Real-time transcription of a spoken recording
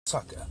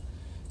Osaka.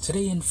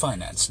 Today in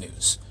finance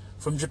news,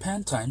 from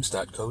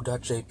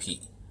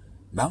japantimes.co.jp,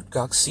 Mt.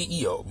 Gox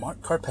CEO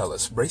Mark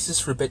Karpelès braces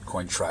for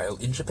Bitcoin trial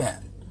in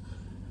Japan.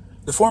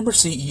 The former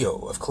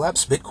CEO of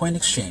collapsed Bitcoin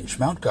exchange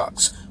Mt.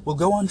 Gox will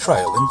go on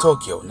trial in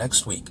Tokyo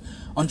next week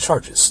on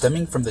charges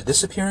stemming from the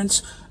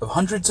disappearance of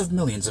hundreds of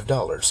millions of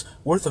dollars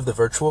worth of the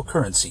virtual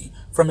currency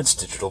from its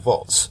digital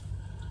vaults.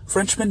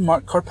 Frenchman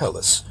Mark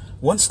Karpelès,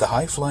 once the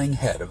high-flying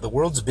head of the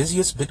world's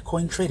busiest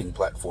Bitcoin trading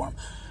platform,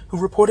 who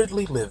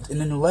reportedly lived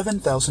in an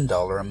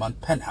 $11,000 a month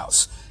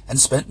penthouse and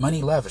spent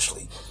money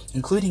lavishly,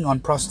 including on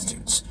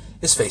prostitutes,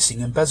 is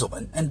facing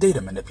embezzlement and data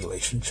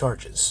manipulation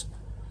charges.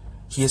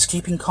 He is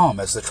keeping calm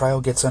as the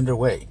trial gets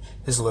underway,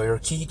 his lawyer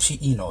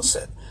Kiichi Ino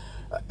said,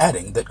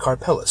 adding that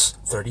Karpelès,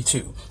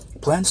 32,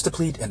 plans to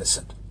plead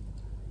innocent.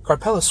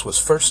 Karpelès was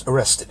first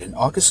arrested in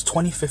August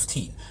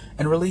 2015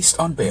 and released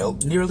on bail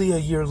nearly a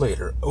year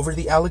later over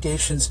the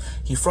allegations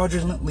he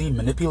fraudulently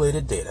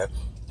manipulated data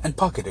and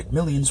pocketed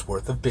millions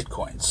worth of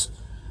bitcoins.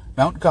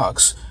 Mt.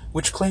 Gox,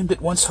 which claimed it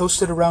once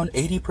hosted around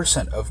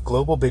 80% of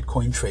global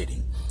Bitcoin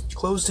trading,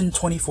 closed in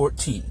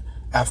 2014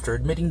 after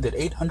admitting that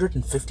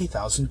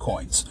 850,000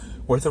 coins,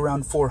 worth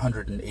around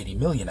 $480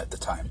 million at the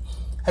time,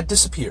 had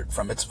disappeared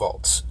from its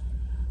vaults.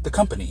 The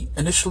company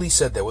initially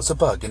said there was a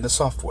bug in the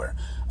software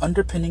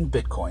underpinning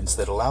bitcoins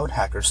that allowed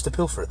hackers to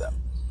pilfer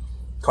them.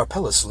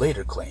 Karpelès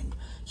later claimed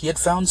he had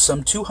found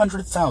some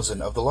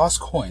 200,000 of the lost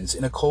coins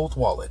in a cold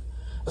wallet,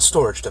 a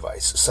storage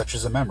device such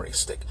as a memory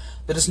stick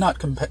that is not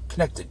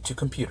connected to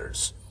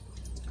computers.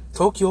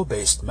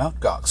 Tokyo-based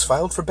Mt. Gox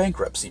filed for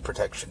bankruptcy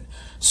protection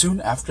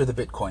soon after the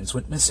bitcoins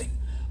went missing,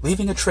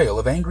 leaving a trail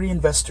of angry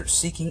investors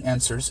seeking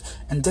answers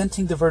and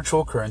denting the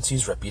virtual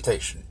currency's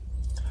reputation.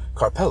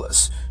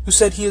 Karpelès, who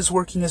said he is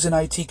working as an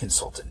IT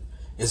consultant,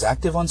 is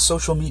active on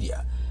social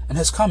media and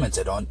has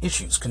commented on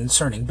issues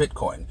concerning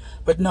Bitcoin,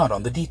 but not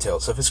on the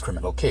details of his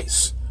criminal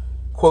case.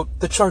 Quote,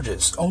 "The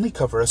charges only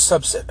cover a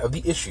subset of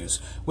the issues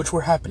which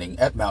were happening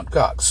at Mt.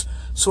 Gox,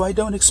 so I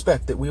don't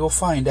expect that we will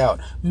find out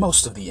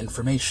most of the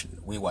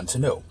information we want to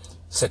know,"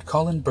 said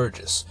Colin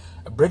Burgess,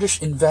 a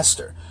British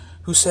investor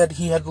who said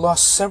he had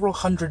lost several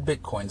hundred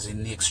bitcoins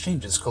in the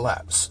exchange's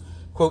collapse.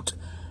 Quote,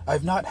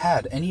 "I've not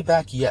had any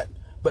back yet,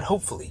 but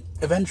hopefully,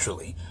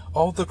 eventually,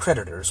 all the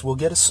creditors will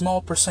get a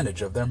small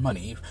percentage of their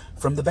money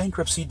from the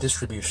bankruptcy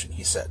distribution,"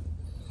 he said.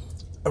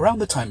 Around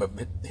the time of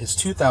his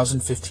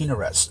 2015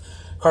 arrest,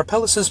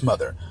 Karpelès'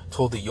 mother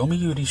told the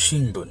Yomiuri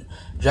Shimbun,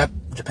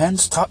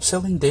 Japan's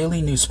top-selling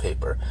daily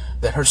newspaper,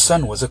 that her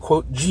son was a,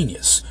 quote,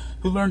 "genius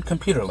who learned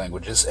computer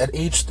languages at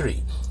age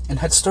 3 and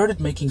had started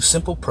making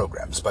simple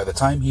programs by the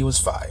time he was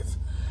 5.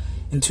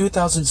 In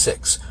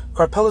 2006,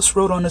 Karpelès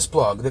wrote on his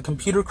blog that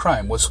computer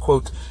crime was,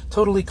 quote,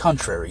 "totally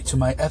contrary to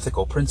my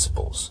ethical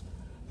principles."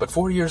 But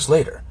 4 years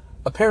later,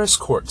 a Paris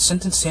court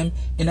sentenced him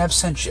in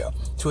absentia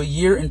to a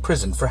year in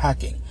prison for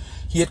hacking.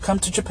 He had come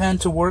to Japan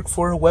to work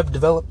for a web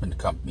development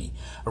company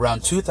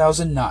around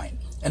 2009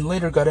 and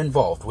later got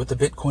involved with the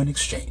Bitcoin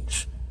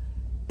exchange.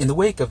 In the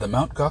wake of the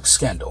Mt. Gox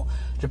scandal,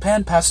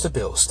 Japan passed a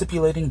bill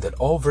stipulating that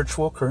all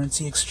virtual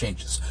currency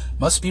exchanges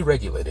must be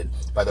regulated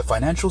by the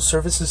Financial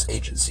Services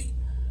Agency.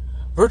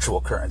 Virtual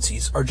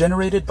currencies are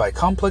generated by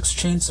complex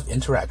chains of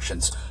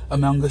interactions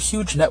among a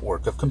huge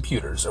network of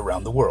computers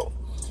around the world,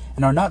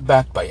 and are not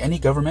backed by any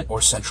government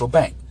or central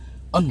bank,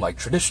 unlike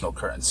traditional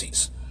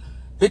currencies.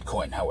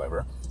 Bitcoin,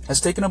 however, has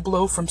taken a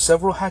blow from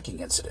several hacking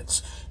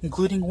incidents,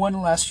 including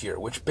one last year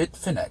which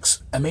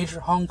Bitfinex, a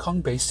major Hong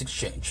Kong-based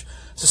exchange,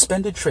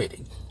 suspended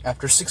trading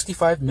after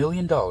 $65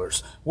 million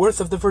worth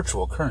of the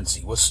virtual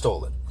currency was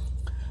stolen.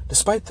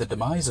 Despite the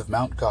demise of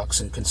Mt. Gox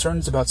and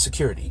concerns about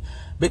security,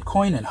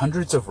 Bitcoin and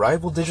hundreds of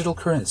rival digital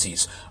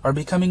currencies are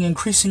becoming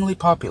increasingly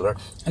popular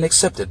and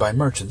accepted by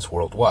merchants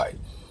worldwide.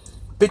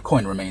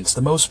 Bitcoin remains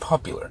the most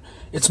popular.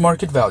 Its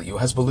market value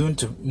has ballooned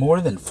to more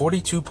than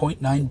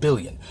 $42.9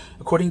 billion,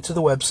 according to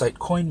the website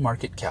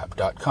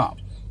coinmarketcap.com.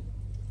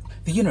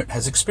 The unit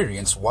has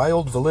experienced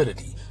wild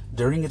volatility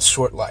during its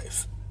short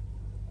life,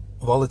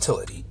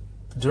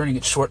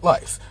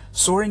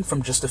 soaring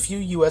from just a few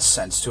US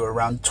cents to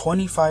around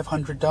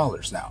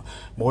 $2,500 now,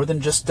 more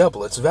than just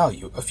double its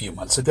value a few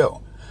months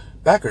ago.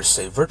 Backers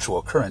say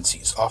virtual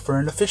currencies offer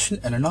an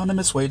efficient and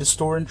anonymous way to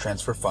store and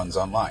transfer funds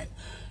online.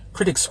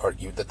 Critics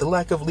argued that the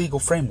lack of legal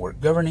framework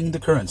governing the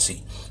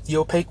currency, the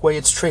opaque way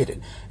it's traded,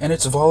 and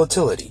its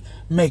volatility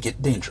make it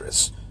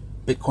dangerous.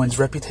 Bitcoin's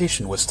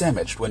reputation was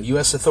damaged when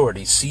U.S.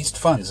 authorities seized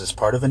funds as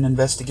part of an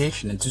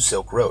investigation into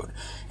Silk Road,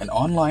 an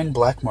online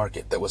black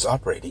market that was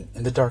operating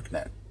in the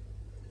darknet.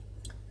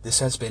 This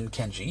has been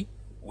Kenji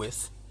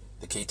with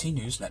the KT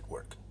News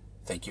Network.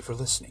 Thank you for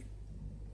listening.